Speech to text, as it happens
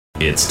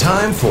It's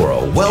time for a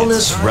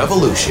Wellness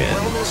Revolution.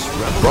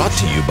 Brought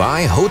to you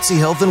by Hotze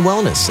Health and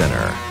Wellness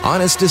Center.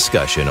 Honest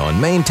discussion on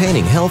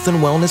maintaining health and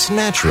wellness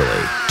naturally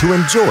to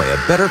enjoy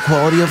a better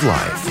quality of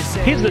life.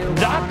 He's the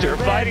doctor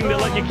fighting to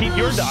let you keep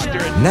your doctor.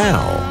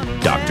 Now,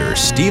 Dr.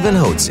 Stephen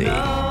Hotze.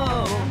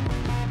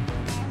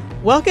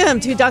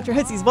 Welcome to Dr.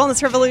 Hotze's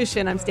Wellness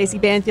Revolution. I'm Stacey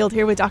Banfield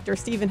here with Dr.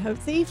 Stephen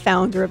Hotze,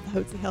 founder of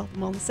the Hotze Health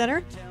and Wellness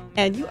Center.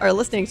 And you are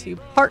listening to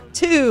part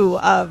 2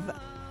 of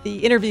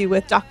the interview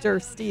with Dr.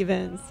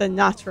 Steven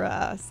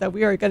Sinatra. So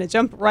we are going to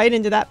jump right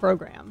into that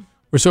program.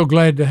 We're so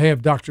glad to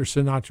have Dr.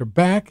 Sinatra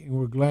back, and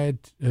we're glad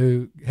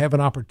to have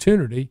an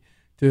opportunity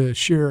to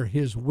share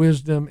his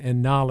wisdom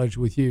and knowledge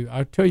with you.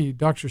 I tell you,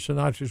 Dr.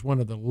 Sinatra is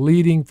one of the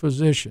leading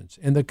physicians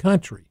in the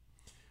country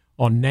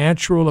on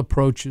natural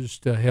approaches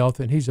to health,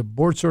 and he's a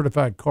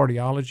board-certified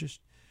cardiologist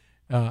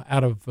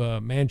out of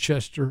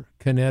Manchester,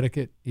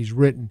 Connecticut. He's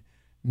written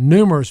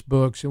numerous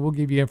books, and we'll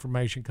give you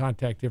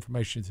contact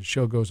information as the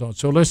show goes on.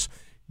 So let's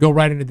go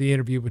right into the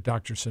interview with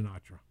Dr.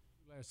 Sinatra.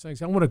 Last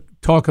things, I want to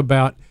talk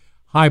about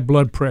high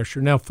blood pressure.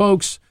 Now,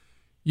 folks,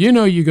 you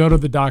know you go to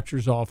the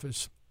doctor's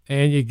office,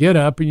 and you get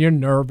up, and you're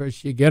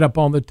nervous. You get up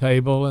on the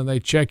table, and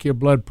they check your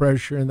blood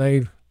pressure,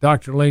 and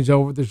doctor leans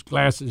over with his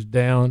glasses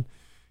down.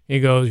 He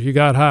goes, "You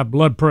got high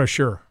blood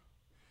pressure."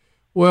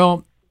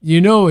 Well,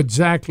 you know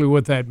exactly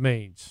what that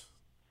means.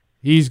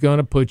 He's going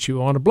to put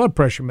you on a blood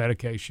pressure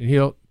medication.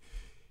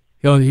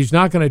 He's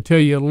not going to tell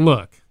you,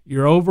 "Look,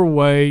 you're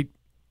overweight,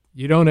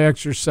 you don't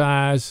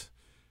exercise,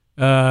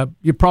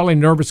 you're probably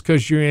nervous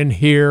because you're in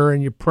here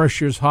and your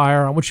pressure's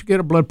higher. I want you to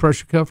get a blood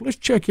pressure cuff. Let's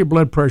check your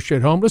blood pressure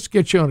at home. Let's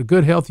get you on a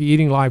good, healthy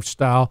eating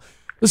lifestyle.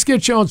 Let's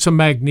get you on some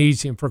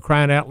magnesium for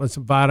crying out loud,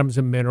 some vitamins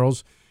and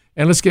minerals,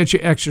 and let's get you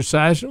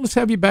exercise, and let's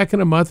have you back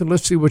in a month, and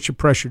let's see what your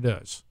pressure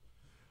does."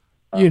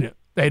 You know,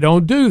 they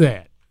don't do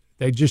that.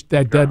 That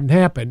doesn't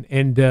happen.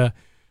 And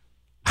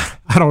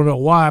I don't know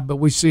why, but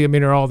we see them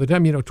in here all the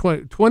time. You know,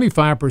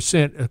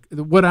 25%,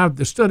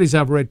 the studies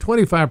I've read,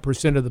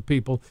 25% of the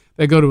people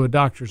that go to a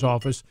doctor's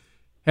office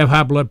have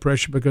high blood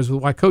pressure because of the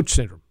white coat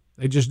syndrome.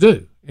 They just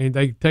do. And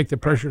they take the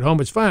pressure at home,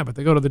 it's fine, but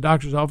they go to the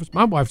doctor's office.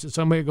 My wife said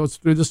somebody goes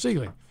through the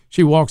ceiling.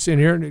 She walks in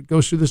here and it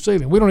goes through the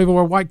ceiling. We don't even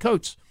wear white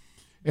coats.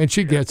 And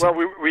she gets it. Well,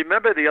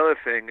 remember the other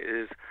thing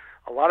is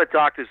a lot of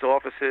doctors'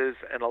 offices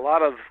and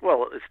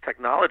it's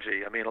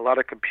technology. I mean, a lot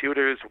of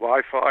computers,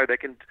 Wi-Fi, they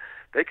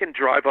can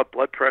drive up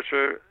blood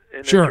pressure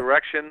in the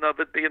direction of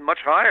it being much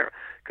higher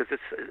because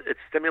it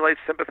stimulates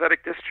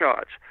sympathetic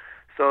discharge.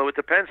 So it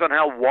depends on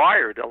how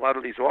wired a lot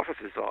of these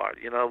offices are,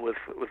 you know,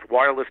 with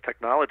wireless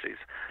technologies.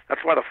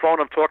 That's why the phone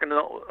I'm talking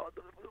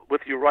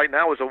with you right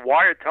now is a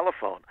wired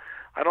telephone.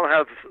 I don't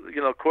have,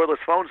 cordless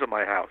phones in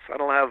my house.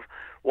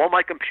 All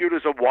my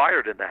computers are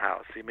wired in the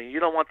house. I mean, you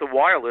don't want the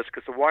wireless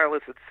because the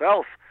wireless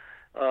itself,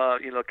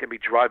 can be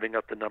driving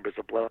up the numbers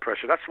of blood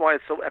pressure. That's why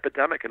it's so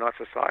epidemic in our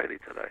society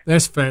today.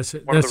 That's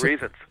fascinating. One of the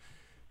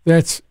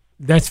reasons.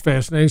 That's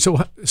fascinating. So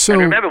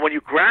and remember, when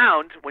you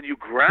ground,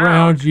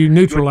 you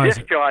neutralize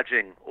you're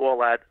discharging all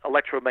that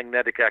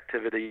electromagnetic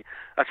activity.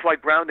 That's why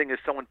grounding is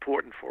so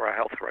important for our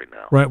health right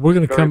now. Right. We're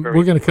going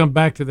to come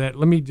back to that.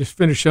 Let me just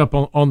finish up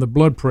on the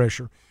blood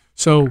pressure.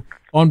 So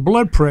on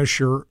blood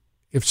pressure,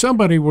 if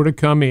somebody were to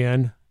come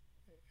in,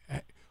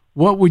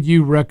 what would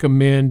you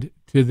recommend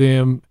to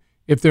them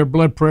if their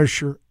blood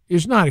pressure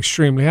is not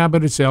extremely high,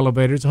 but it's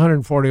elevated? It's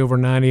 140 over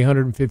 90,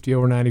 150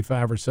 over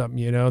 95 or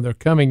something, They're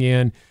coming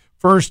in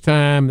first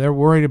time. They're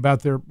worried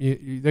about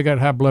they got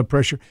high blood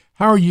pressure.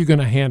 How are you going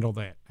to handle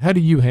that? How do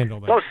you handle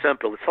that? It's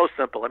so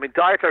simple. I mean,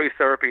 dietary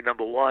therapy,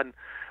 number one,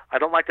 I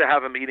don't like to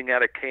have them eating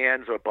out of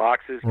cans or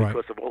boxes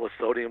because of all the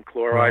sodium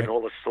chloride and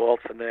all the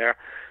salts in there.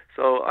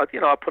 So, I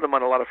put them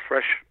on a lot of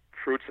fresh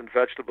fruits and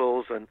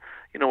vegetables and,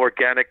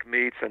 organic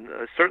meats and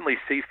certainly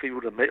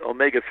seafood,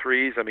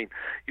 omega-3s. I mean,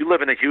 you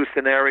live in the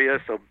Houston area,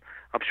 so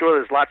I'm sure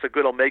there's lots of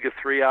good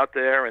omega-3 out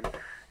there. And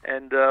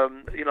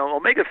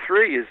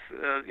omega-3 is,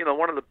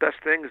 one of the best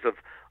things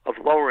of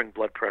lowering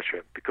blood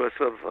pressure because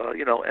of,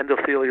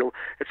 endothelial.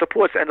 It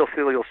supports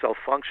endothelial cell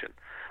function.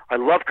 I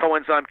love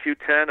coenzyme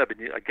Q10. I've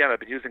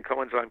been using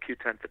coenzyme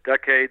Q10 for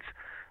decades.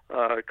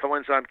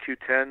 Coenzyme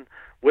Q10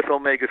 with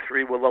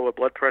omega-3 will lower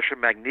blood pressure.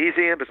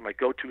 Magnesium is my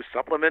go-to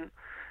supplement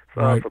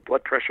for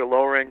blood pressure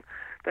lowering.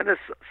 Then there's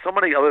so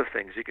many other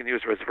things. You can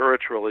use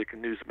resveratrol. You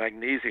can use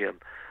magnesium.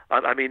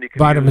 You can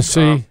vitamin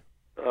C.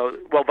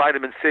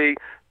 Vitamin C.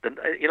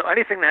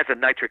 Anything that has a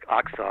nitric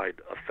oxide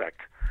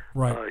effect.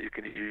 Right. You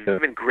can use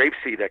even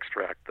grapeseed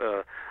extract.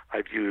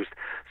 I've used.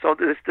 So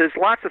there's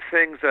lots of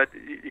things that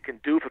you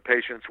can do for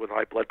patients with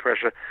high blood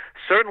pressure.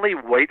 Certainly,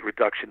 weight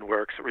reduction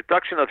works.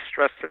 Reduction of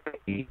stress. I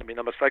mean,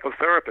 I'm a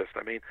psychotherapist.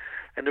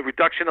 And the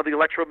reduction of the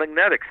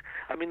electromagnetics.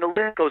 I mean, the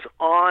list goes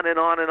on and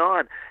on and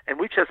on. And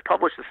we just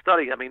published a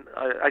study. I mean,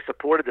 I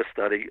supported the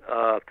study,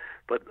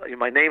 but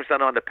my name's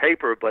not on the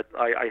paper. But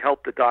I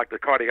helped the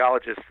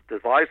cardiologist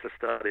devise the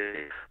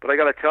study. But I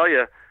got to tell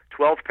you,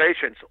 12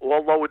 patients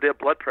all lowered their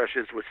blood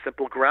pressures with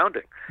simple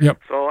grounding. Yep.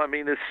 So,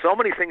 there's so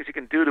many things you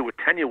can do to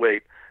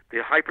attenuate the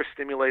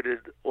hyperstimulated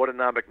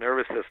autonomic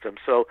nervous system.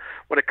 So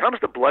when it comes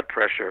to blood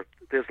pressure,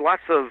 there's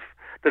lots of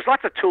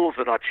tools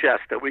in our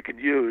chest that we can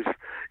use,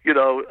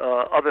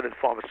 other than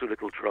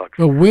pharmaceutical drugs.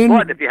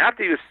 But if you have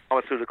to use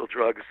pharmaceutical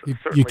drugs,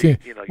 certainly, you can.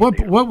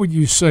 What would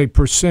you say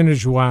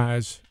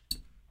percentage-wise,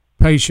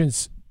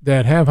 patients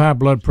that have high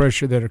blood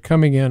pressure that are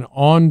coming in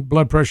on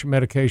blood pressure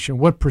medication,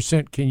 what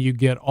percent can you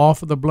get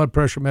off of the blood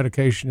pressure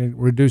medication and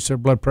reduce their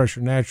blood pressure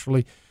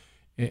naturally?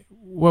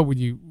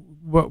 Totally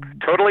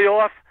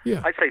off?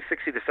 Yeah. I'd say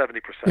 60 to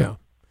 70%. Yeah.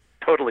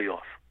 Totally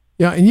off.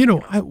 Yeah,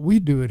 and we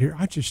do it here.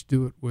 I just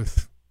do it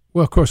with,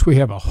 of course, we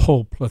have a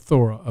whole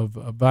plethora of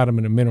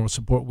vitamin and mineral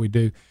support we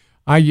do.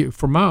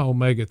 For my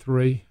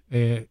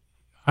omega-3,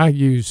 I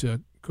use,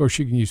 of course,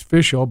 you can use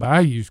fish oil, but I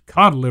use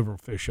cod liver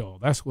fish oil.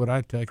 That's what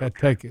I take.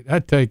 Okay. I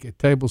take a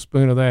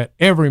tablespoon of that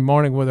every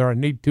morning, whether I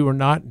need to or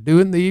not, and do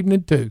it in the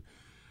evening too.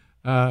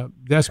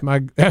 That's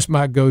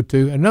my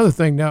go-to. Another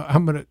thing now,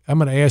 I'm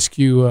gonna ask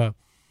you.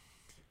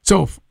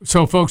 So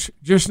folks,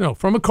 just know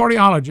from a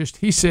cardiologist,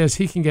 he says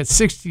he can get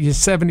 60 to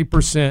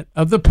 70%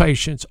 of the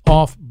patients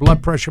off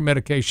blood pressure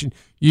medication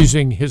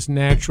using his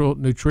natural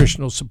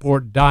nutritional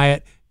support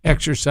diet,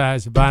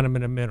 exercise,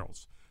 vitamin and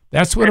minerals.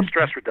 That's what. And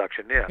stress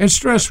reduction, yeah. And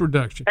stress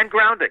reduction. And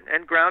grounding.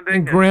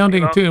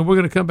 Too. And we're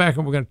going to come back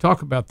and we're going to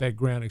talk about that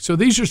grounding. So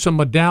these are some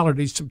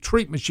modalities, some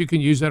treatments you can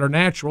use that are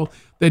natural,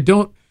 that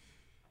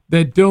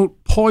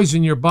don't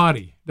poison your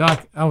body.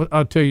 Doc,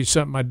 I'll tell you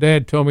something. My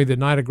dad told me the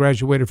night I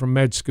graduated from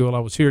med school, I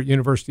was here at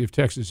University of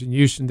Texas in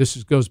Houston.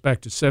 This goes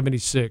back to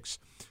 76.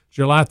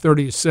 July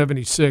 30th,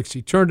 76.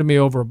 He turned to me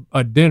over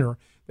a dinner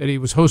that he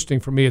was hosting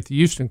for me at the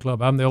Houston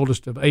Club. I'm the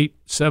oldest of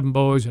 7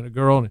 boys and a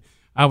girl, and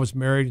I was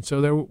married. And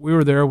so we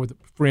were there with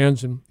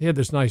friends, and he had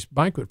this nice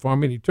banquet for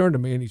me. And he turned to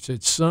me and he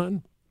said,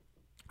 "Son,"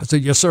 I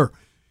said, "Yes, sir."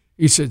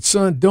 He said,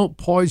 "Son, don't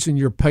poison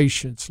your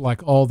patients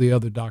like all the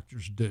other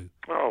doctors do."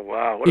 Oh,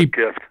 wow. What a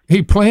gift.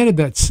 He planted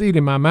that seed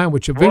in my mind,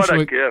 which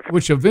eventually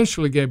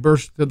gave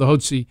birth to the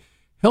Hotze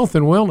Health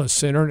and Wellness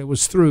Center. And it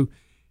was through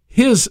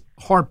his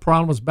heart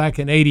problems back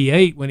in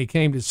 88 when he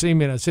came to see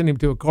me, and I sent him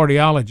to a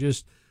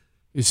cardiologist.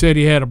 He said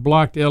he had a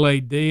blocked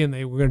LAD, and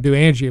they were going to do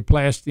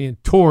angioplasty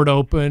and tore it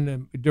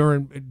open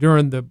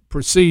during the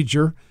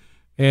procedure.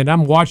 And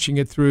I'm watching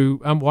it through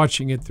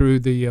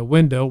the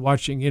window,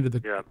 watching into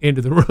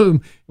the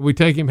room. We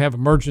take him, have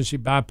emergency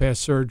bypass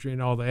surgery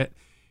and all that.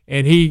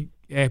 And he,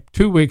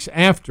 2 weeks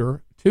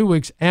after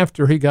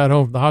he got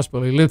home from the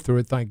hospital, he lived through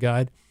it, thank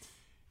God.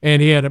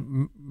 And he had a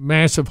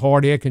massive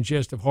heart. He had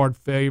congestive heart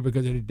failure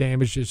because it had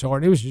damaged his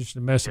heart. It was just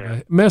a mess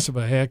of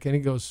a heck. And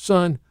he goes,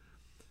 "Son,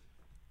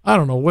 I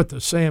don't know what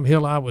the Sam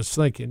Hill I was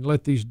thinking.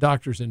 Let these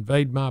doctors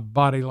invade my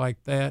body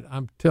like that.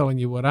 I'm telling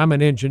you what. I'm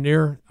an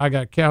engineer. I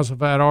got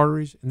calcified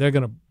arteries, and they're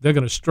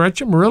gonna stretch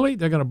them. Really?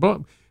 They're gonna blow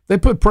them. They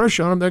put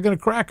pressure on them. They're gonna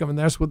crack them, and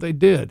that's what they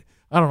did.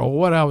 I don't know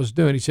what I was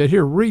doing." He said,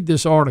 "Here, read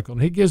this article."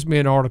 And he gives me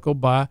an article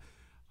by,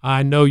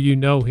 I know you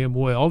know him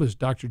well, is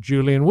Dr.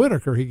 Julian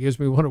Whitaker. He gives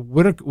me one of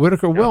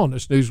Whitaker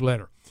Wellness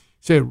newsletter. He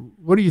said,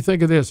 "What do you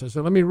think of this?" I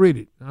said, "Let me read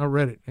it." I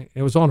read it.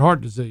 It was on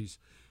heart disease.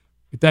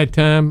 At that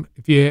time,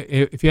 if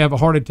you have a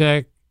heart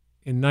attack,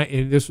 and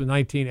this was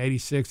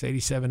 1986,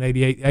 87,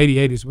 88.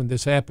 88 is when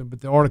this happened, but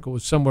the article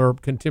was somewhere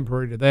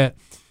contemporary to that.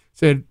 It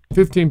said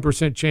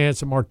 15%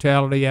 chance of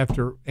mortality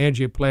after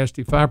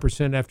angioplasty,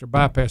 5% after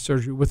bypass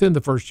surgery within the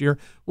first year.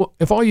 Well,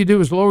 if all you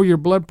do is lower your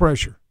blood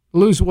pressure,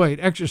 lose weight,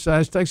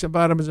 exercise, take some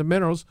vitamins and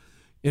minerals,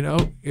 you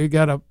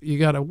got a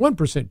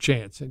 1%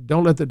 chance. And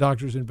don't let the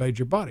doctors invade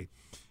your body.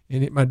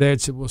 And my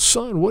dad said, "Well,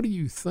 son, what do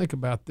you think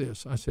about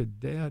this?" I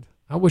said, "Dad,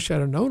 I wish I'd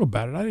have known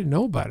about it. I didn't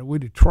know about it.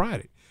 We'd have tried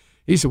it."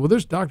 He said, "Well,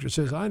 this doctor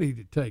says I need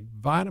to take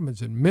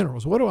vitamins and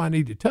minerals. What do I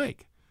need to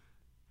take?"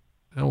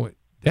 I went,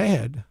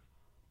 Dad,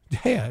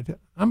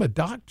 I'm a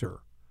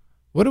doctor.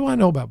 What do I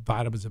know about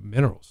vitamins and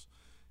minerals?"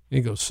 And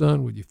he goes,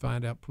 "Son, would you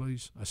find out,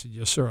 please?" I said,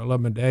 "Yes, sir. I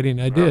love my daddy,"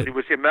 and I did. He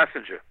was your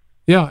messenger.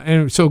 Yeah,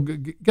 and so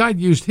God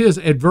used his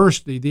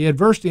adversity, the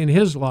adversity in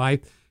his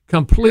life,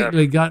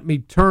 completely got me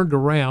turned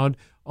around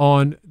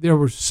on there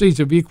were seeds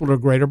of equal or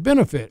greater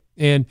benefit.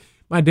 And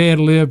my dad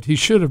lived, he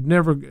should have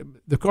never,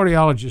 the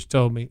cardiologist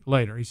told me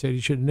later, he said he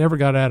should have never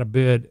got out of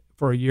bed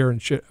for a year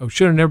and should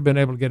have never been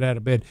able to get out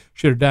of bed,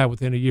 should have died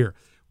within a year.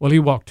 Well, he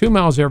walked 2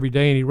 miles every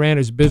day, and he ran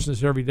his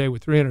business every day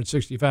with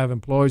 365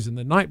 employees. And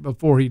the night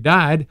before he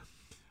died,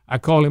 I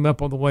called him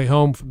up on the way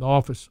home from the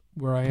office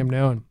where I am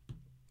now, and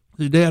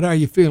I said, "Dad, how are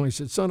you feeling?" He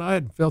said, "Son, I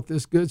hadn't felt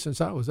this good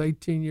since I was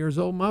 18 years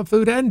old. My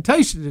food hadn't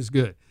tasted as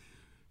good."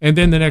 And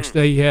then the next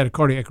day he had a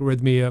cardiac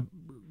arrhythmia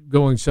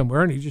going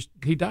somewhere, and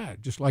he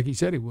died, just like he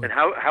said he would. And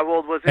how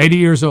old was he? 80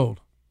 years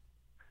old.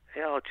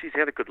 Yeah, oh, geez, he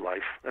had a good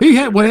life. He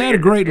had a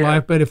great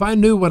life, but if I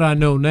knew what I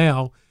know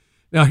now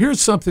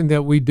here's something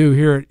that we do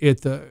here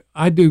at the,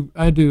 I do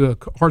a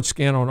heart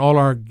scan on all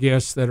our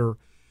guests that are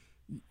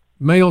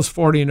males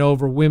 40 and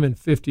over, women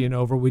 50 and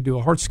over. We do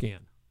a heart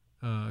scan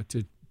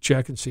to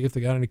check and see if they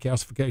got any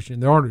calcification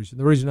in their arteries. And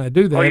the reason I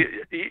do that. Oh,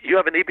 you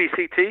have an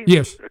EBCT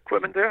yes.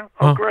 equipment there?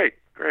 Oh, great.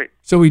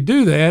 So we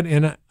do that,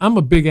 and I'm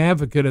a big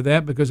advocate of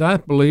that because I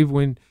believe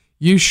when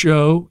you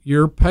show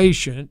your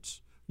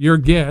patients, your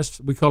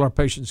guests, we call our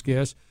patients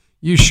guests,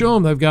 you show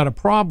them they've got a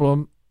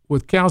problem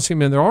with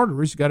calcium in their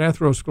arteries, got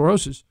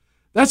atherosclerosis,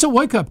 that's a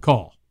wake-up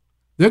call.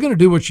 They're going to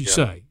do what you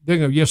say. They're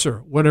going to go, yes, sir,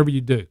 whatever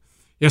you do.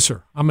 Yes,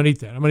 sir, I'm going to eat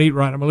that. I'm going to eat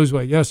right. I'm going to lose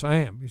weight. Yes, I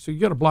am. So you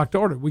got a blocked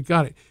artery. We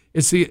got it.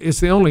 It's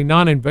the only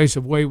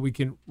non-invasive way we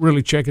can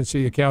really check and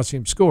see a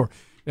calcium score.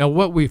 Now,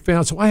 what we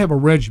found, so I have a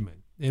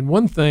regimen. And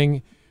one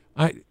thing,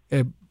 I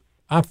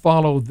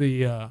follow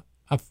the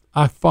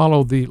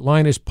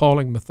Linus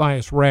Pauling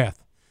Matthias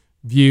Rath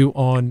view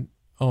on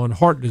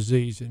heart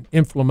disease and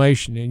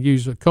inflammation, and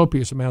use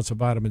copious amounts of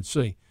vitamin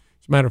C.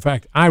 As a matter of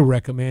fact, I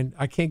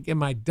can't get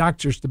my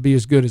doctors to be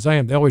as good as I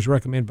am. They always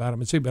recommend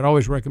vitamin C, but I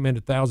always recommend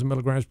 1,000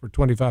 milligrams per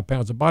 25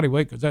 pounds of body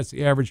weight, because that's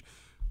the average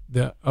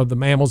of the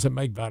mammals that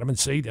make vitamin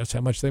C. That's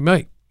how much they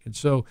make. And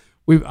so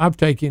I've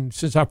taken,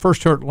 since I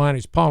first heard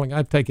Linus Pauling,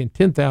 I've taken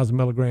 10,000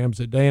 milligrams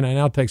a day, and I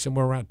now take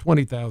somewhere around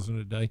 20,000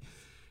 a day.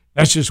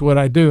 That's just what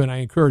I do, and I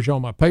encourage all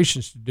my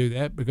patients to do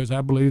that, because I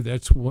believe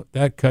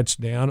that cuts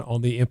down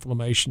on the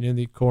inflammation in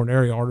the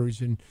coronary arteries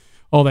and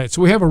all that.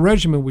 So we have a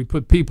regimen we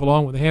put people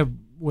on when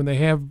they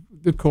have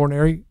the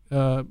coronary,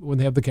 when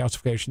they have the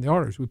calcification of the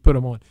arteries. We put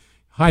them on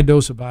high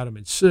dose of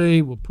vitamin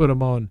C. We'll put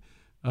them on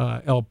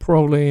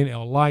L-proline,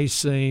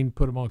 L-lysine,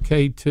 put them on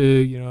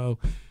K2.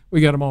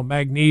 We got them on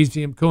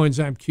magnesium,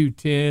 coenzyme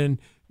Q10,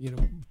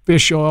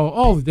 fish oil,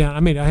 all the down. I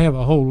mean, I have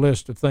a whole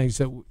list of things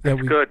that we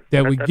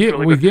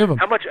give them.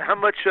 How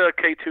much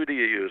K2 do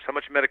you use? How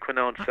much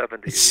Metaquinone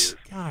 7 do you use?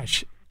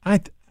 Gosh, I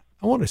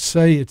want to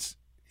say it's.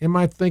 Am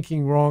I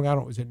thinking wrong?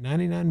 Is it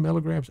 99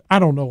 milligrams? I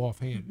don't know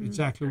offhand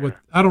exactly what.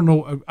 I don't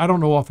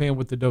know offhand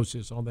what the dose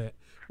is on that.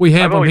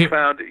 I've always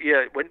found,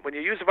 when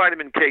you use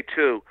vitamin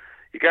K2,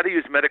 you got to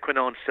use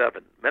Metaquinone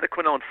 7.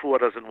 Metaquinone 4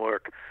 doesn't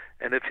work,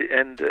 and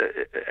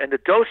the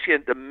dose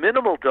the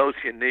minimal dose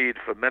you need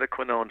for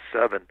Metaquinone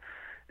 7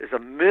 is a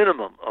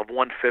minimum of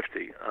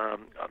 150.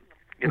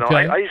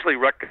 Okay. I usually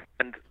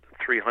recommend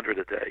 300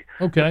 a day.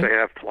 Okay. If they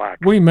have plaque.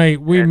 We may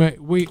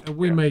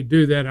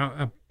do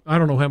that. I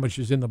don't know how much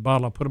is in the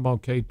bottle. I put them on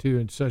K2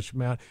 in such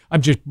amount.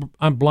 I'm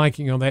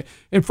blanking on that.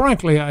 And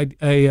frankly,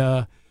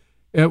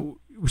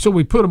 so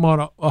we put them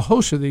on a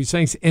host of these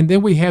things, and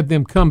then we have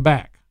them come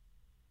back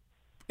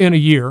in a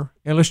year,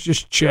 and let's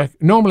just check.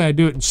 Yep. Normally, I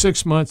do it in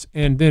 6 months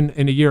and then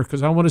in a year,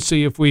 because I want to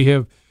see if we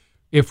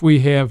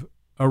have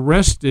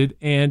arrested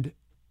and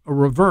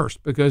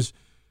reversed. Because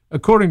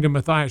according to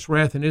Matthias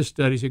Rath in his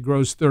studies, it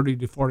grows 30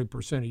 to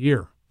 40% a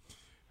year.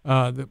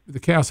 The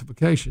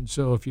calcification.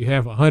 So if you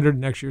have 100,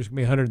 next year's going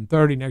to be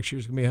 130, next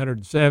year's going to be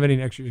 170,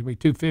 next year's going to be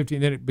 250,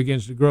 and then it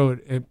begins to grow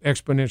at an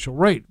exponential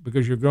rate,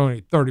 because you're growing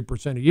at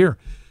 30% a year.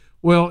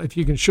 Well, if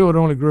you can show it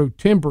only grew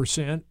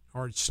 10%,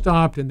 or it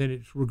stopped and then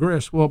it's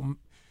regressed, well,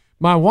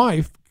 my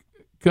wife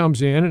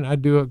comes in, and I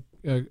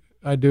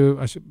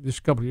said this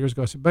a couple of years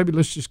ago, I said, baby,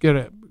 let's just get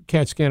a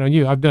CAT scan on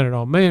you. I've done it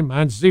on me, and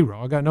mine's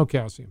 0. I got no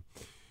calcium.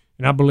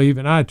 And I believe,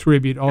 and I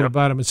attribute all the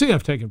vitamin C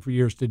I've taken for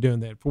years to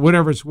doing that. For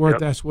whatever it's worth,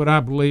 that's what I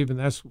believe, and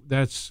that's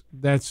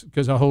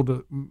because I hold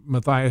to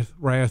Matthias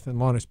Rath and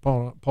Linus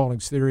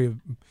Pauling's theory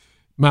of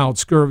mild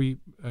scurvy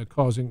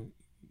causing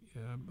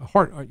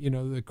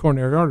the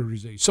coronary artery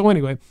disease. So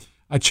anyway,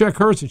 I check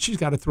hers, and she's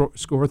got a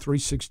score of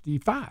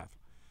 365.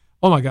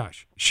 Oh my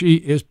gosh, she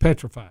is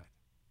petrified.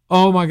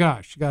 Oh my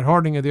gosh, she got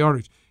hardening of the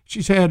arteries.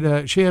 She had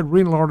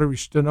renal artery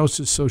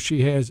stenosis, so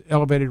she has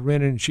elevated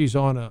renin, and she's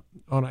on an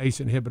ACE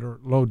inhibitor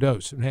low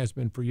dose, and has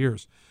been for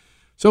years.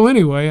 So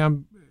anyway,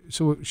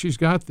 so she's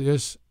got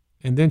this,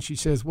 and then she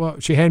says, well,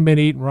 she hadn't been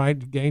eating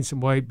right, gained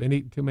some weight, been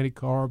eating too many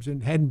carbs,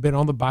 and hadn't been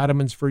on the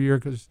vitamins for a year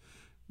because,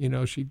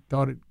 she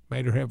thought it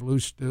made her have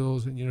loose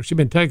stools, and she'd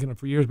been taking them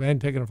for years, but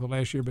hadn't taken them for the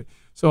last year. But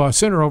so I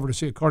sent her over to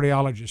see a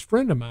cardiologist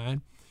friend of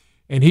mine,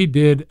 and he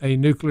did a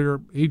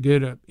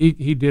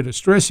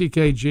stress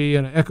EKG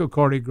and an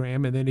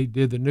echocardiogram, and then he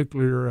did the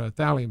nuclear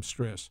thallium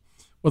stress.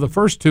 Well, the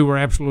first two were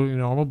absolutely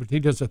normal, but he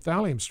does a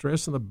thallium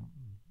stress, and the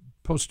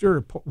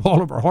posterior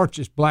wall of her heart's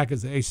just black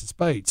as the ace of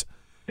spades.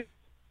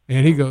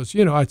 And he goes,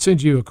 I'd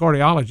send you a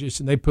cardiologist,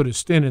 and they put a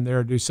stent in there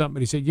or do something.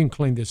 But he said, you can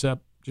clean this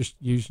up just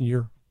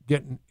using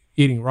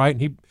eating right.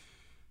 And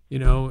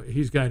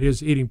he's got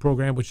his eating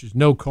program, which is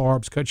no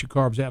carbs, cut your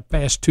carbs out,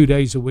 fast 2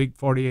 days a week,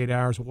 48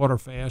 hours, water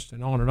fast,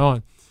 and on and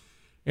on.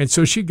 And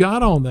so she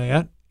got on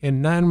that,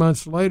 and 9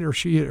 months later,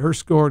 her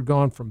score had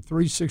gone from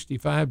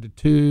 365 to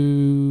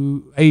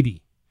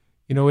 280.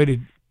 It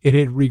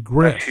had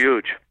regressed. That's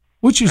huge.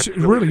 Which is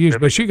really huge.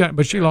 But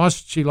she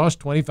lost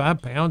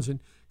 25 pounds and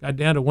got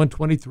down to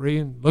 123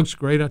 and looks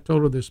great. I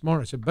told her this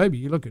morning. I said, baby,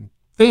 you're looking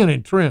thin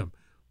and trim.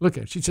 Look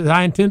at it. She says,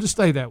 I intend to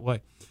stay that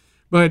way.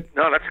 But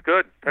no, that's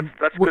good.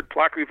 That's good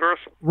plaque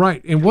reversal.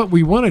 Right. And what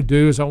we want to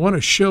do is I want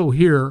to show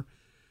here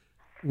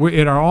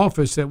at our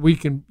office that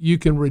you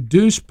can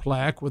reduce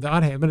plaque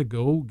without having to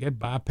go get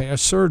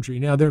bypass surgery.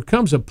 Now, there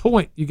comes a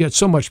point you get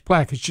so much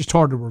plaque, it's just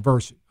hard to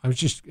reverse it.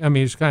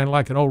 It's kind of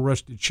like an old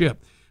rusted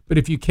ship. But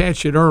if you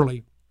catch it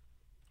early,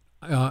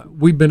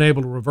 we've been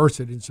able to reverse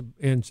it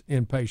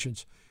in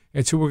patients.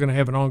 And so we're going to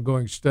have an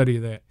ongoing study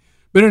of that.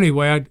 But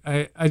anyway,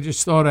 I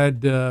just thought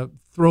I'd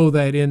throw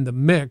that in the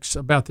mix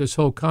about this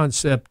whole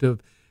concept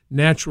of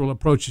natural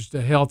approaches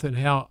to health and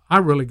how I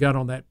really got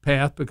on that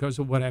path because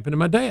of what happened to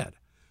my dad.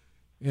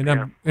 And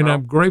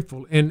I'm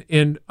grateful.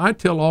 And I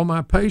tell all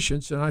my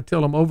patients, and I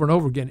tell them over and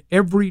over again,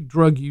 every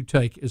drug you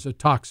take is a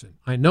toxin.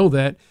 I know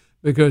that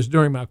because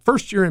during my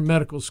first year in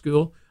medical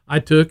school, I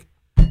took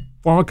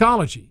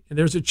pharmacology, and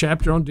there's a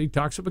chapter on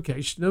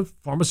detoxification of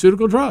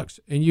pharmaceutical drugs.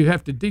 And you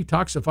have to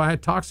detoxify a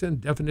toxin.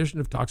 Definition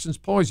of toxins,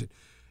 poison.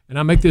 And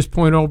I make this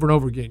point over and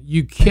over again.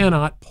 You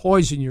cannot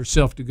poison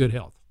yourself to good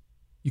health.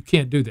 You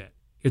can't do that.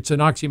 It's an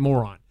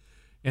oxymoron.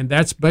 And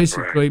that's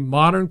basically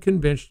modern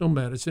conventional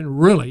medicine,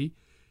 really.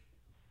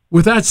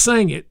 Without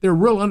saying it, their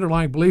real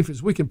underlying belief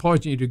is we can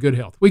poison you to good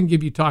health. We can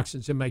give you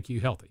toxins and make you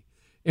healthy.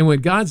 And when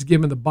God's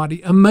given the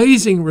body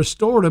amazing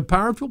restorative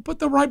power, if you'll put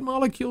the right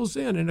molecules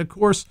in. And, of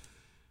course,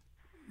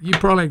 you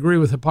probably agree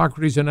with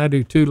Hippocrates, and I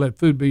do too. Let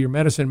food be your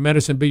medicine,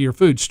 medicine be your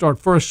food. Start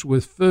first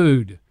with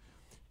food.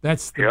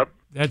 That's the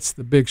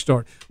big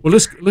start. Well,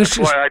 let's That's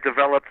why I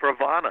developed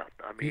Vervana.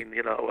 I mean,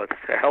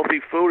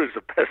 healthy food is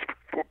the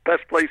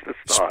best place to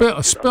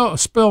start.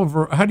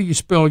 Spell. How do you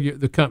spell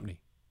the company?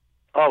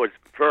 Oh, it's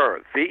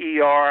Ver,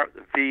 VERVANA.com.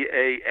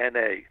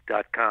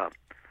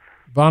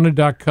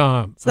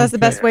 Vana.com. So that's the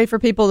best way for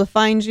people to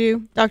find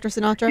you, Dr.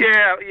 Sinatra?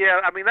 Yeah.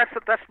 I mean, that's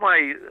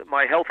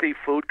my healthy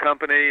food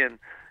company, and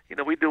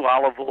we do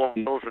olive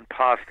oils and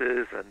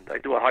pastas, and I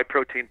do a high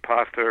protein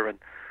pasta, and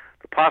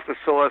the pasta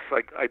sauce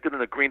I did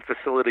in a green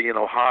facility in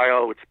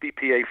Ohio. It's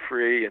BPA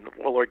free and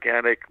all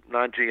organic,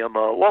 non-GMO,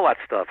 all that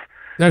stuff.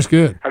 That's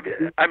good.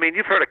 I mean,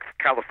 you've heard of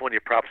California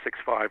Prop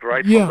 65,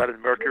 right? Yeah. Lead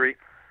and mercury.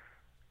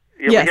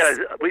 Yeah, yes.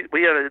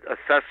 We had to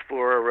assess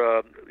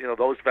for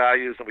those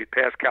values, and we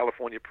passed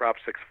California Prop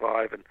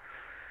 65, and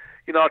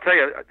I'll tell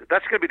you,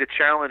 that's going to be the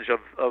challenge of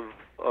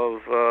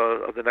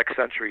the next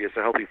century is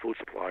a healthy food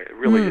supply. It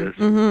really is.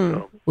 Mm-hmm.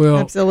 So. Well,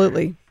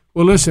 absolutely.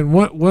 Well, listen,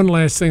 one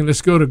last thing.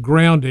 Let's go to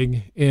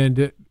grounding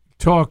and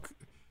talk.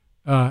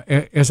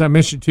 As I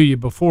mentioned to you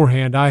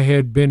beforehand, I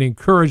had been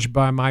encouraged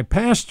by my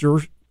pastor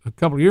a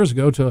couple of years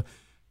ago to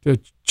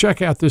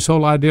check out this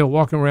whole idea of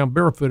walking around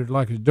barefooted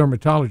like his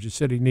dermatologist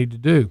said he needed to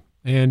do.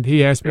 And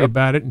he asked me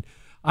about it, and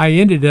I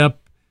ended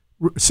up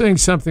seeing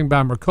something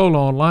by Mercola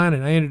online,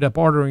 and I ended up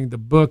ordering the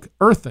book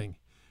Earthing.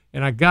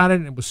 And I got it,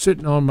 and it was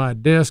sitting on my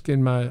desk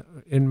in my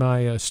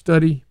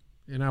study.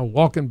 And I was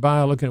walking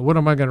by looking at what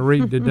am I going to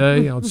read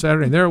today on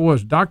Saturday. And there it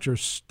was. Dr.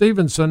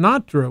 Stephen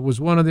Sinatra was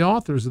one of the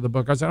authors of the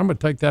book. I said, I'm going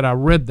to take that. I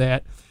read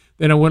that.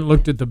 Then I went and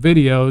looked at the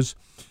videos.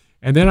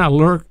 And then I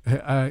learned,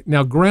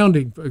 now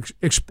grounding,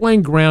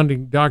 explain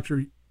grounding,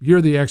 Doctor. You're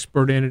the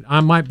expert in it. I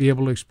might be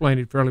able to explain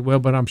it fairly well,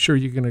 but I'm sure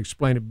you can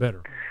explain it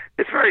better.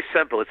 It's very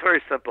simple.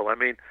 I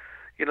mean,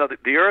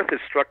 the Earth is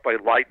struck by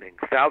lightning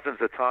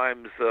thousands of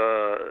times,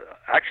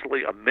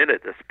 actually a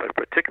minute,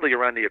 particularly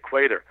around the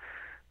equator.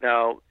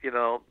 Now,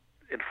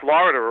 in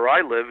Florida where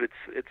I live,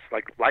 it's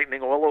like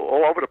lightning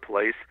all over the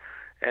place,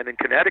 and in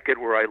Connecticut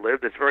where I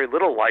live, there's very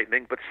little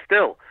lightning, but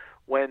still,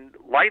 when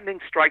lightning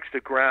strikes the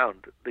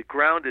ground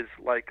is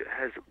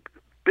has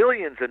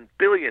billions and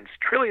billions,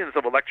 trillions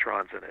of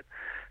electrons in it.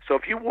 So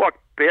if you walk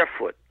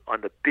barefoot on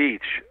the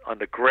beach, on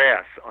the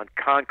grass, on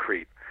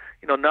concrete,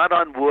 not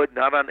on wood,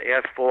 not on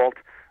asphalt,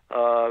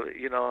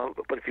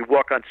 but if you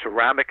walk on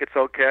ceramic, it's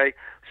okay.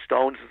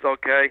 Stones is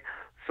okay.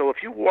 So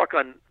if you walk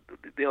on,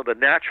 the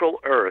natural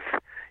earth,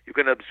 you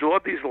can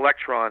absorb these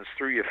electrons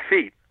through your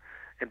feet.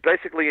 And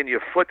basically in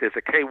your foot, there's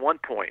a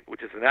K1 point,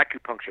 which is an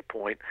acupuncture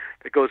point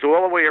that goes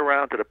all the way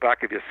around to the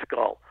back of your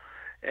skull.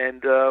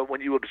 And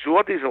when you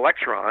absorb these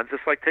electrons,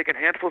 it's like taking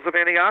handfuls of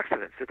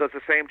antioxidants. It does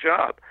the same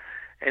job.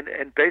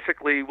 And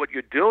basically what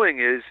you're doing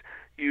is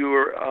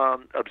you're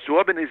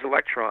absorbing these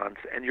electrons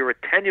and you're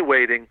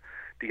attenuating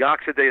the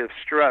oxidative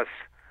stress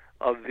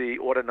of the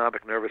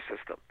autonomic nervous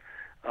system.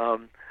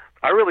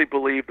 I really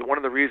believe that one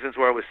of the reasons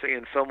why we're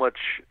seeing so much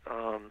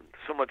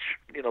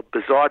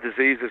bizarre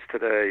diseases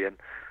today and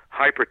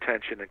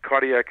hypertension and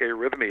cardiac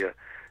arrhythmia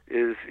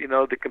is,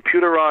 the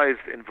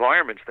computerized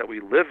environments that we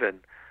live in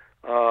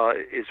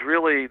is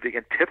really the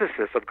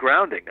antithesis of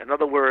grounding. In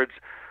other words,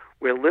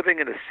 we're living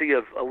in a sea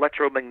of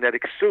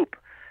electromagnetic soup,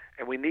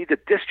 and we need to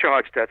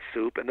discharge that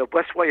soup, and the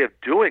best way of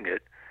doing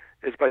it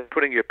is by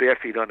putting your bare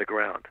feet on the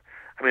ground.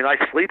 I mean, I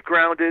sleep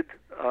grounded.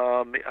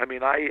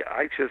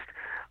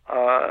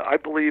 I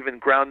believe in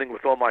grounding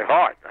with all my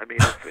heart. I mean,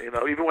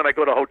 even when I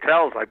go to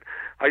hotels,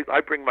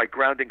 I bring my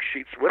grounding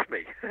sheets with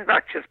me, and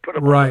I just put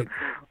them right.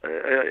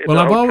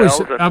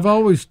 I've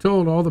always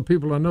told all the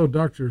people I know,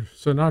 Dr.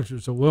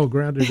 Sinatra's a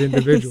well-grounded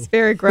individual. He's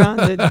very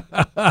grounded.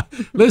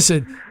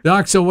 Listen,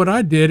 Doc. So what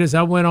I did is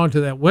I went onto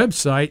that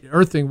website,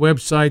 Earthing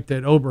website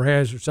that Ober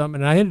has or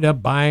something, and I ended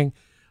up buying.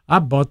 I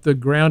bought the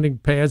grounding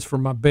pads for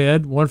my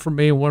bed, one for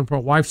me and one for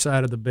my wife's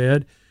side of the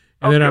bed.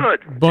 And then I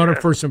bought it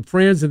for some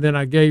friends, and then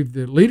I gave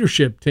the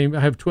leadership team,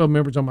 I have 12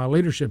 members on my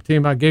leadership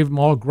team, I gave them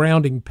all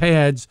grounding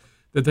pads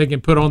that they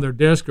can put on their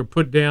desk or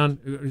put down,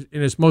 and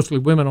it's mostly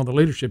women on the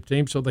leadership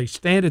team, so they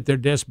stand at their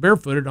desk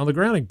barefooted on the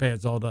grounding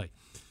pads all day.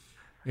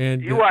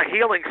 And you are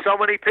healing so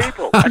many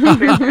people. That's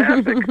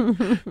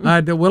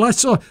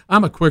fantastic.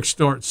 I'm a quick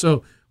start.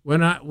 So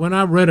when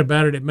I read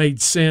about it, it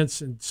made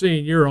sense. And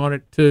seeing you're on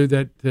it too,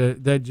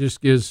 that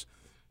just gives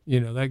me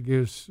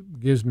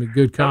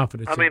good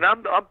confidence. I mean,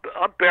 I'm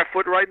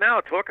barefoot right now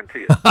talking to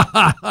you.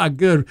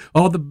 Good.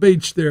 On the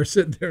beach there,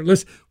 sitting there.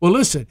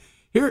 Listen.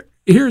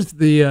 Here's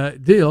the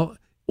deal.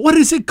 What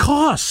does it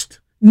cost?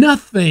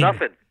 Nothing.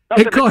 Nothing.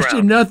 It costs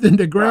you nothing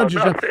to ground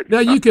yourself. Now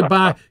you can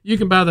buy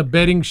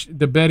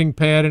the bedding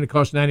pad, and it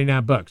costs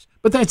 $99.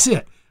 But that's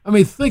it. I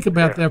mean, think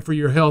about that for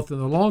your health, and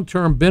the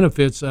long-term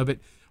benefits of it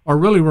are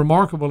really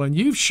remarkable. And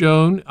you've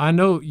shown. I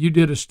know you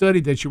did a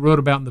study that you wrote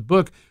about in the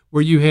book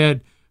where you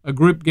had a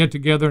group get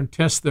together and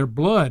test their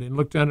blood and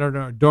looked under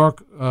a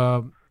dark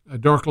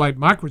light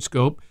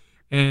microscope.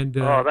 And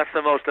that's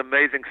the most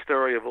amazing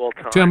story of all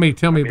time. Tell me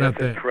about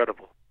that.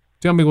 Incredible.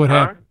 Tell me what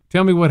happened.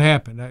 Tell me what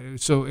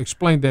happened. So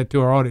explain that to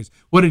our audience.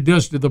 What it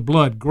does to the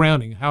blood,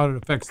 grounding, how it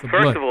affects the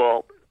blood. First of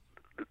all,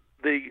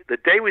 the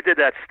day we did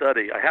that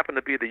study, I happened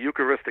to be the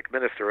Eucharistic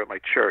minister at my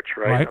church,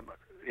 right?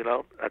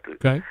 At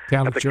the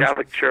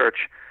Catholic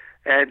Church.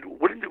 And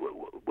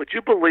would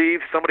you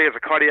believe somebody has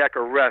a cardiac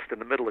arrest in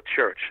the middle of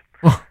church?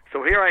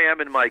 So here I am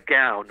in my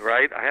gown,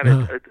 right? I had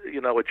to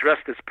address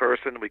this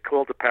person. We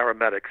called the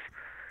paramedics.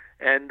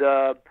 And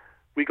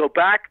we go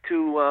back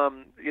to,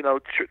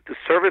 the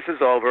service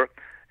is over,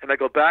 and I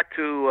go back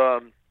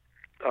to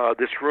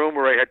this room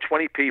where I had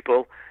 20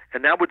 people,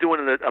 and now we're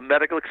doing a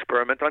medical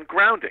experiment on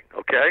grounding,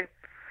 okay?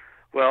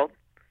 Well,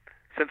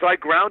 since I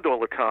ground all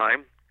the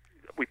time,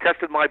 we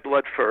tested my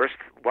blood first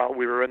while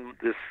we were in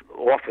this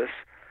office,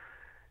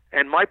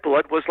 and my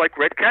blood was like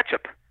red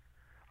ketchup.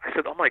 I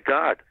said, oh, my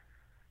God,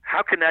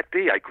 how can that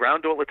be? I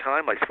ground all the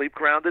time. I sleep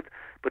grounded.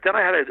 But then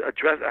I had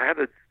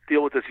to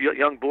deal with this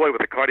young boy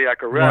with a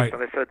cardiac arrest,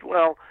 and I said,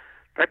 well,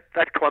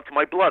 that clumped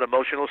my blood,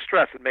 emotional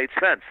stress. It made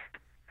sense.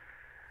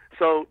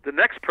 So the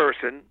next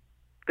person,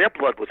 their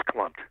blood was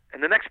clumped,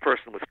 and the next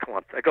person was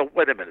clumped. I go,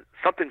 wait a minute,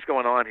 something's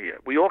going on here.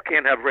 We all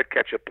can't have red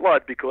ketchup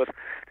blood because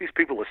these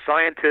people are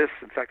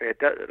scientists. In fact, I had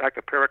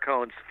Dr.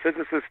 Pericone's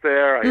physicist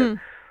there. I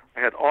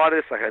had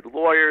artists. I had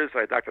lawyers.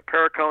 I had Dr.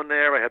 Pericone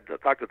there. I had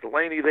Dr.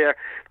 Delaney there.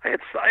 I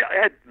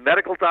had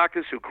medical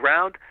doctors who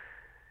ground.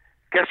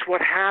 Guess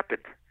what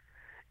happened?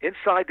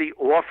 Inside the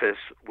office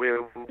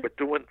where we were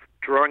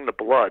drawing the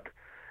blood,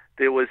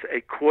 there was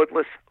a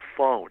cordless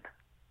phone.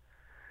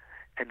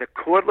 And the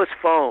cordless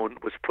phone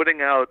was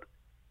putting out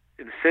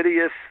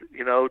insidious,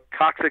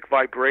 toxic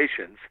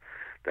vibrations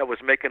that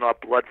was making our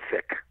blood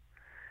thick.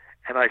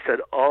 And I said,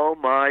 oh,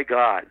 my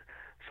God.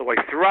 So I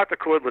threw out the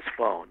cordless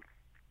phone.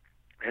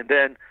 And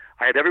then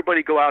I had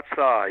everybody go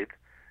outside.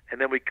 And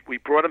then we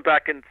brought them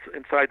back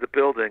inside the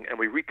building, and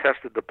we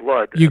retested the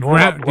blood.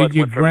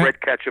 Went from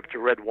red ketchup to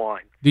red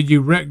wine.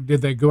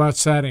 Did they go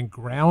outside and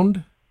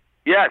ground?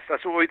 Yes,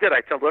 that's what we did.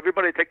 I told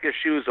everybody to take their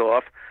shoes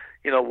off,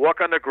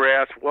 walk on the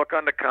grass, walk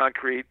on the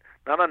concrete,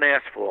 not on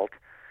asphalt.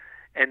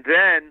 And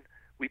then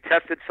we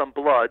tested some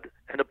blood,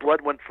 and the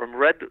blood went from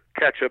red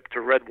ketchup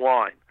to red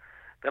wine.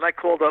 Then I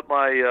called up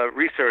my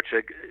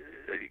researcher,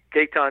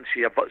 Gaetan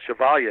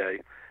Chevalier,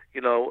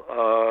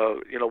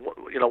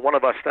 one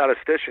of our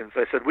statisticians.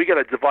 I said, we got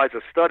to devise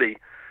a study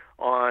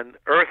on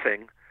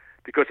earthing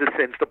because it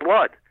thins the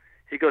blood.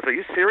 He goes, are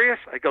you serious?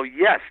 I go,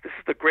 yes, this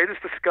is the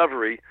greatest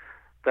discovery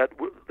that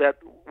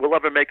we'll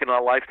ever make in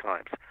our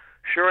lifetimes.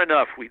 Sure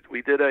enough,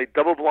 we did a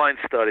double-blind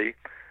study.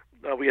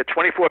 We had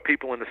 24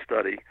 people in the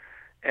study,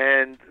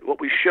 and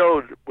what we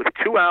showed with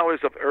 2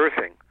 hours of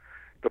earthing,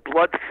 the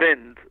blood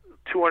thinned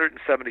 270%.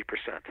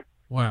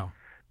 Wow.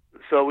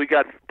 So we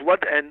got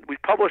blood, and we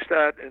published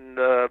that in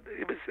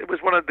it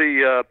was one of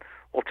the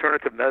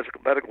alternative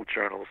medical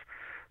journals.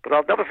 But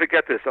I'll never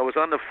forget this. I was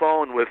on the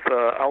phone with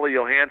Ali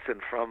Johansson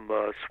from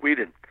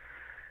Sweden,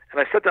 and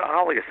I said to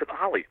Ali,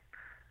 Ali,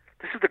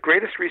 this is the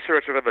greatest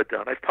research I've ever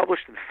done. I've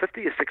published in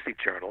 50 or 60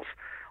 journals.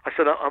 I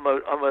said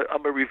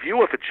I'm a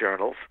reviewer for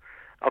journals,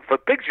 for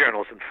big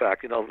journals, in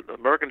fact. The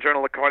American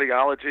Journal of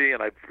Cardiology,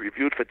 and I've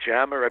reviewed for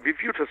JAMA. I've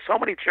reviewed for so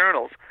many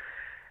journals,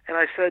 and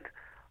I said,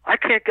 I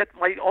can't get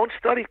my own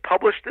study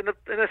published in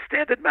a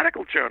standard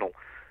medical journal.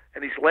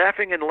 And he's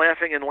laughing and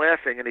laughing and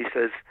laughing, and he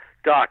says,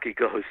 Doc, he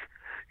goes,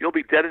 you'll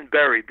be dead and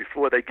buried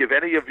before they give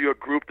any of your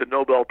group the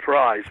Nobel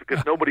Prize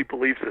because nobody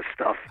believes this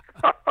stuff.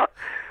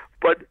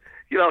 But,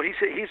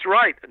 he's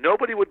right.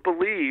 Nobody would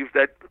believe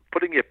that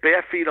putting your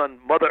bare feet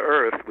on Mother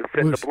Earth would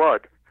thin the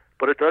blood,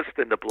 but it does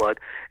thin the blood.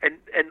 And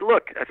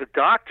look, as a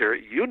doctor,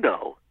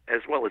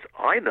 as well as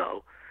I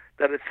know,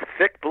 that it's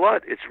thick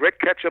blood. It's red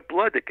ketchup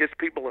blood that gives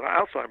people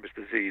Alzheimer's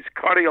disease,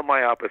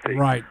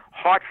 cardiomyopathy,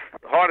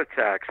 heart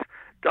attacks,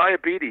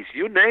 diabetes,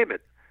 you name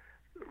it.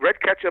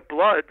 Red ketchup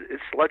blood is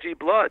sludgy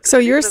blood. So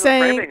you're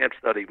saying, in the Framingham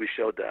study, we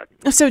showed that.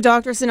 So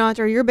Dr.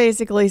 Sinatra, you're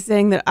basically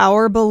saying that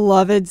our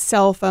beloved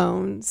cell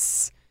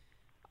phones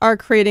are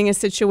creating a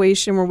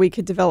situation where we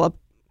could develop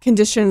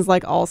conditions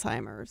like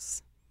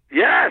Alzheimer's.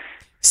 Yes.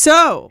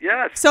 So,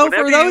 yes. So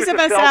Whenever for you those use of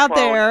a us cell out phone,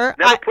 there,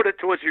 never put it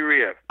towards your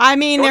ear. I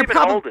mean, Don't even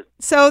hold it.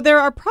 So there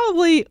are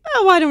probably,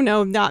 I don't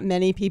know, not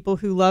many people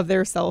who love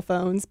their cell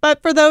phones. But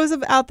for those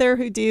out there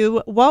who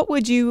do, what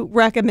would you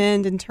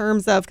recommend in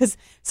terms of, because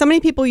so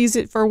many people use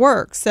it for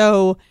work.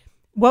 So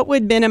what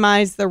would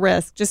minimize the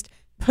risk? Just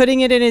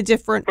putting it in a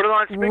different Put it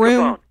on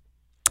room. speakerphone.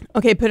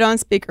 Okay, put it on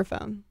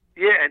speakerphone.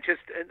 Yeah, and just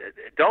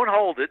don't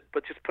hold it,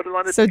 but just put it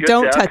on So your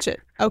don't desk. touch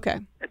it. Okay.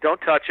 And don't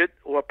touch it,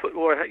 or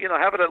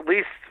have it at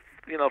least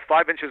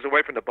 5 inches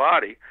away from the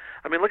body.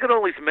 I mean, look at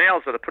all these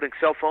males that are putting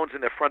cell phones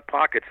in their front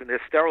pockets and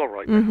they're sterile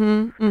right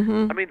now.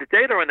 I mean, the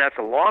data on that's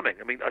alarming.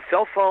 I mean, a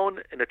cell phone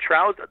in a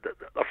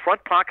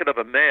front pocket of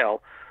a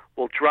male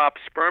will drop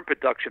sperm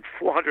production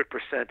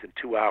 400% in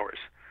 2 hours.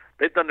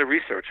 They've done the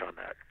research on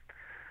that.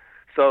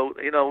 So,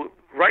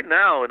 right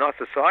now in our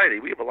society,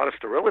 we have a lot of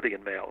sterility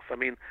in males. I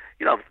mean,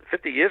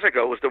 50 years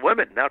ago it was the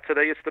women. Now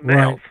today it's the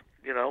males,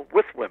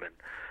 with women.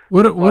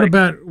 What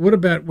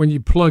about when you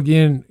plug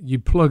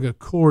a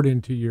cord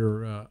into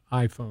your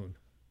iPhone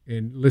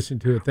and listen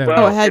to it that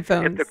way?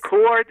 Headphones. If the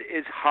cord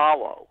is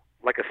hollow,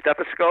 like a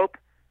stethoscope,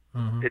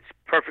 it's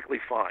perfectly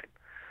fine.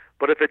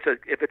 But if it's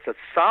a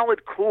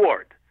solid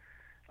cord,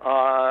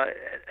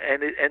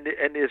 and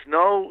there's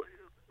no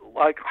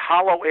like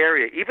hollow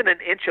area, even an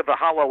inch of a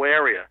hollow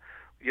area,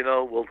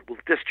 will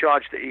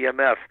discharge the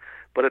EMF.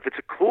 But if it's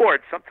a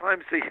cord,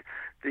 sometimes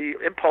the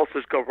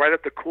impulses go right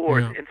up the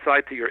cord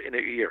inside to your inner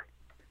ear.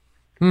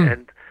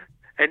 And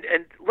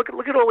look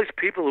at all these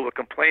people who are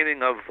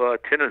complaining of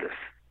tinnitus.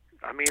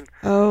 I mean,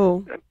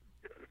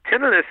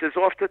 tinnitus is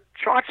off the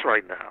charts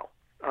right now.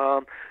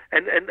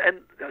 And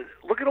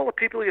look at all the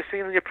people you're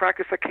seeing in your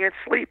practice that can't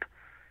sleep.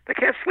 They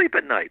can't sleep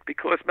at night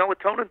because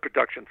melatonin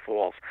production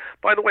falls.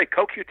 By the way,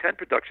 CoQ10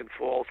 production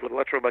falls with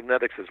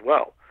electromagnetics as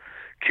well.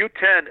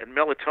 Q10 and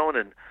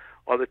melatonin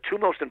are the two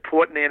most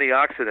important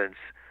antioxidants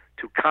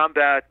to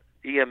combat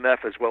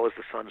EMF as well as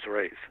the sun's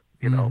rays.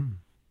 And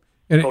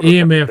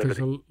EMF is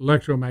an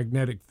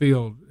electromagnetic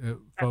field,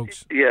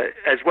 folks. Yeah,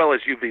 as well as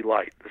UV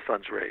light, the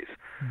sun's rays.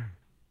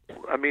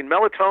 I mean,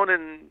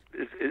 melatonin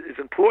is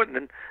important,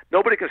 and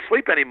nobody can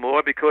sleep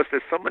anymore because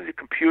there's so many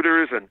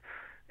computers and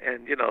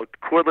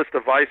cordless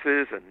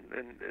devices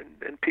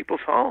in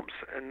people's homes.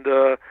 And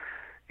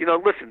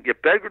listen, your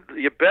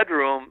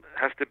bedroom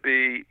has to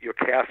be your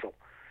castle.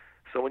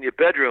 So in your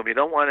bedroom, you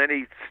don't want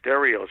any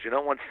stereos, you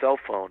don't want cell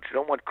phones, you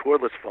don't want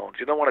cordless phones,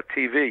 you don't want a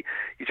TV.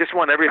 You just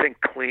want everything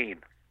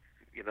clean.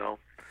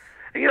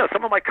 And,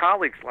 some of my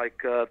colleagues,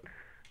 like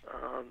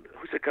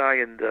who's the guy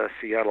in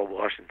Seattle,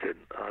 Washington,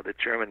 the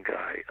German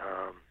guy,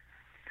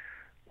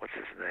 what's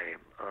his name?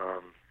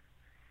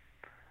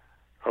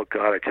 Oh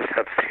God, I just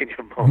have a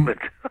senior moment.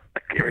 I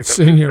can't remember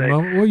senior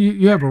moment. Well,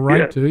 you have a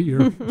right to.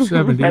 You're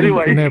 70.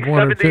 Anyway, you can have he's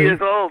one 70 or two.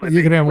 years old.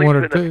 You can have one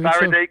or in two. A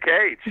Faraday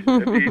cage. I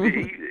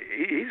mean,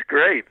 he's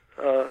great.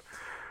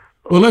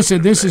 Well,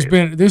 listen, this has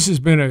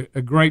been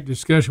a great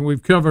discussion.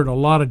 We've covered a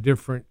lot of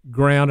different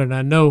ground, and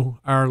I know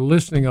our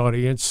listening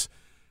audience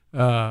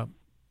has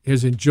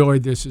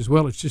enjoyed this as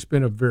well. It's just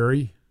been a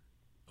very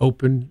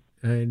open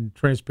and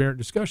transparent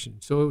discussion.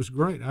 So it was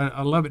great.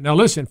 I love it. Now,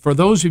 listen, for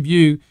those of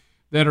you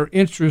that are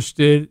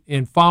interested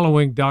in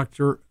following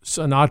Dr.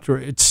 Sinatra,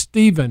 it's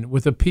Stephen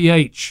with a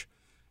PH,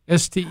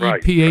 Stephen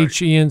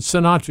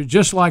Sinatra,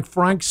 just like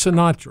Frank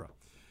Sinatra.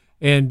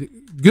 And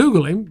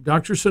Google him,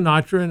 Dr.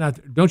 Sinatra, and I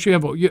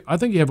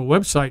think you have a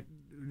website.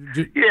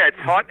 Yeah, it's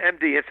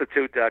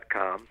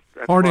heartmdinstitute.com.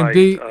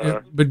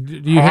 HeartMD, but do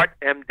you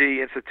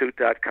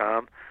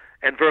heartmdinstitute.com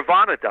and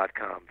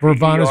Vervana.com.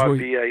 Vervana's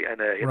Vervana. And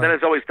then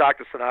there's always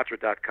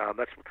drsinatra.com.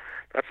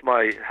 That's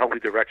my Healthy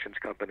Directions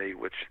company,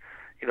 which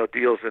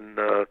deals in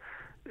the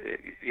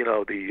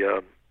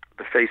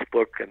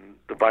Facebook and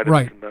the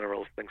vitamins and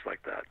minerals, things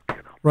like that.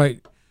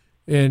 Right.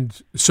 And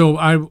so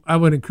I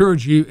would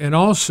encourage you, and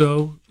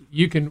also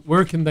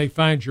where can they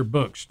find your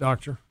books,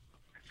 Doctor?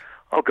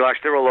 Oh gosh,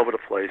 they're all over the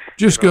place.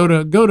 Just go to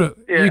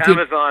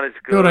Amazon is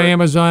good. Go to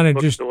Amazon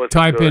and just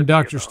type in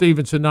Dr.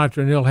 Stephen Sinatra,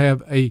 and he'll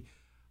have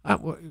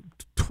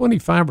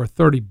 25 or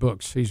 30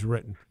 books he's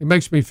written. It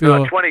makes me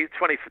feel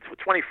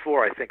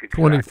 24, I think.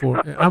 Exactly.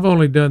 24. I've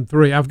only done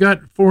 3. I've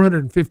got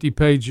 450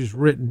 pages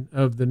written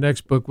of the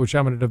next book, which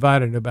I'm going to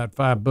divide into about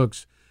 5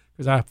 books,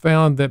 because I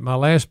found that my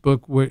last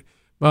book,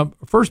 my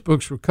first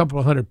books were a couple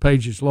of 100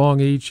 pages long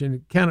each,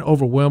 and kind of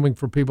overwhelming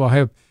for people. I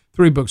have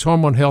 3 books: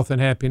 Hormone Health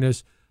and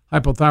Happiness,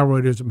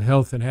 Hypothyroidism,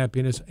 Health and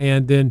Happiness,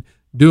 and then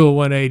Do a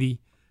 180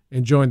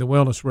 and Join the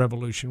Wellness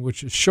Revolution,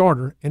 which is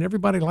shorter, and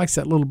everybody likes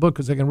that little book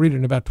because they can read it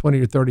in about 20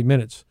 or 30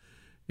 minutes.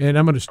 And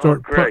I'm going to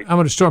start. I'm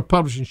going to start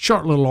publishing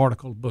short little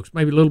article books,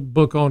 maybe a little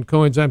book on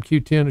coenzyme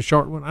Q10, a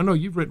short one. I know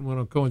you've written one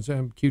on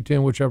coenzyme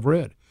Q10, which I've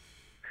read.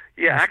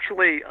 Yeah,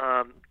 actually,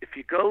 if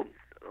you go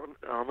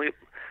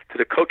to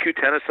the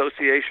CoQ10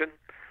 Association,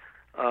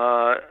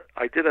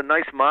 I did a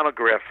nice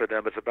monograph for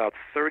them. It's about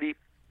 30,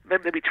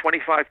 maybe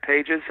 25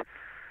 pages.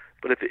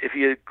 But if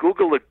you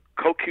Google the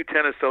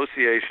CoQ10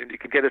 Association, you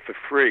can get it for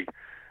free.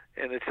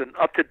 And it's an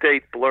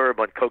up-to-date blurb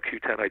on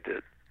CoQ10 I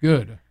did.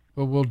 Good.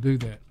 Well, we'll do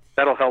that.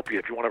 That'll help you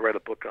if you want to write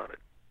a book on it.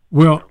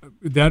 Well,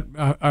 that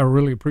I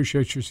really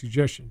appreciate your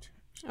suggestions.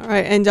 All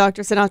right. And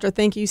Dr. Sinatra,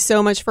 thank you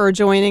so much for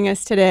joining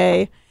us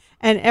today.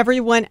 And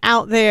everyone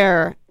out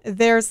there,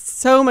 there's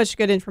so much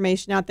good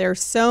information out there,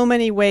 so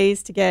many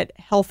ways to get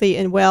healthy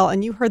and well.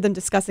 And you heard them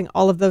discussing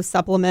all of those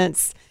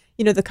supplements,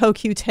 the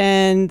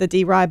CoQ10, the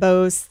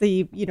D-ribose,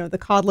 the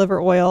cod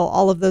liver oil,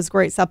 all of those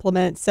great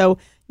supplements. So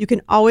you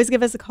can always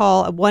give us a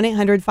call at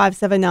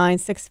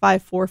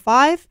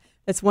 1-800-579-6545.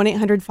 That's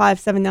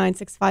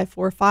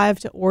 1-800-579-6545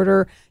 to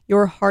order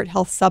your heart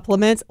health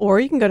supplements, or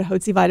you can go to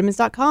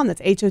HotzeVitamins.com. That's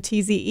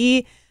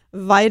HOTZE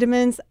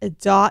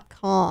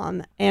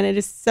vitamins.com. And it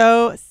is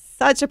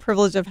such a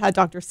privilege to have had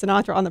Dr.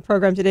 Sinatra on the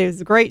program today. It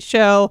was a great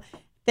show.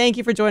 Thank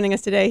you for joining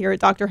us today here at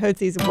Dr.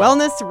 Hotze's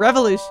Wellness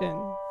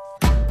Revolution.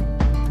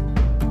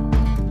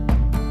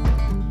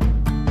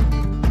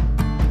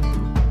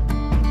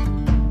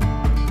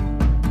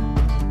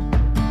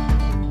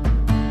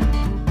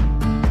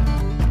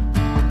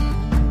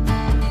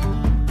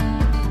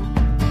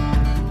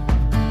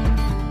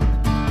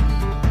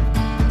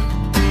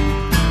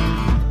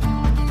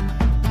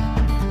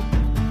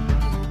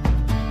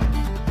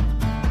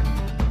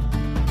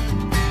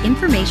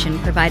 Information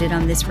provided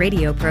on this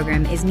radio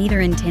program is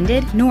neither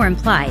intended nor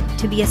implied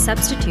to be a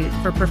substitute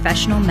for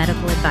professional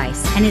medical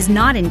advice and is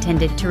not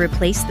intended to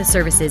replace the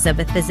services of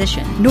a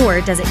physician,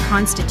 nor does it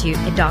constitute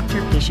a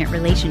doctor-patient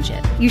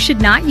relationship. You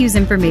should not use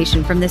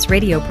information from this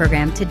radio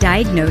program to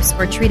diagnose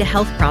or treat a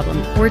health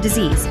problem or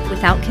disease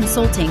without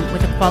consulting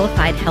with a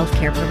qualified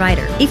healthcare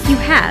provider. If you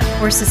have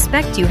or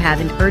suspect you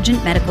have an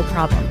urgent medical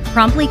problem,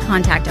 promptly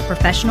contact a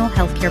professional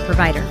healthcare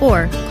provider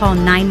or call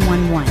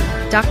 911.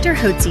 Dr.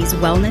 Hotze's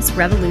Wellness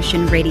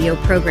Revolution radio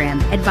program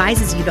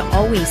advises you to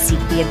always seek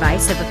the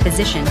advice of a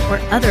physician or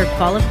other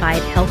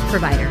qualified health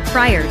provider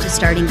prior to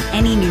starting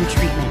any new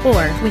treatment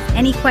or with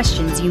any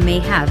questions you may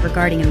have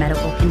regarding a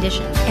medical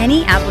condition.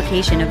 Any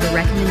application of the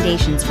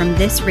recommendations from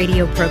this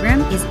radio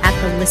program is at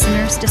the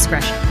listener's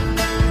discretion.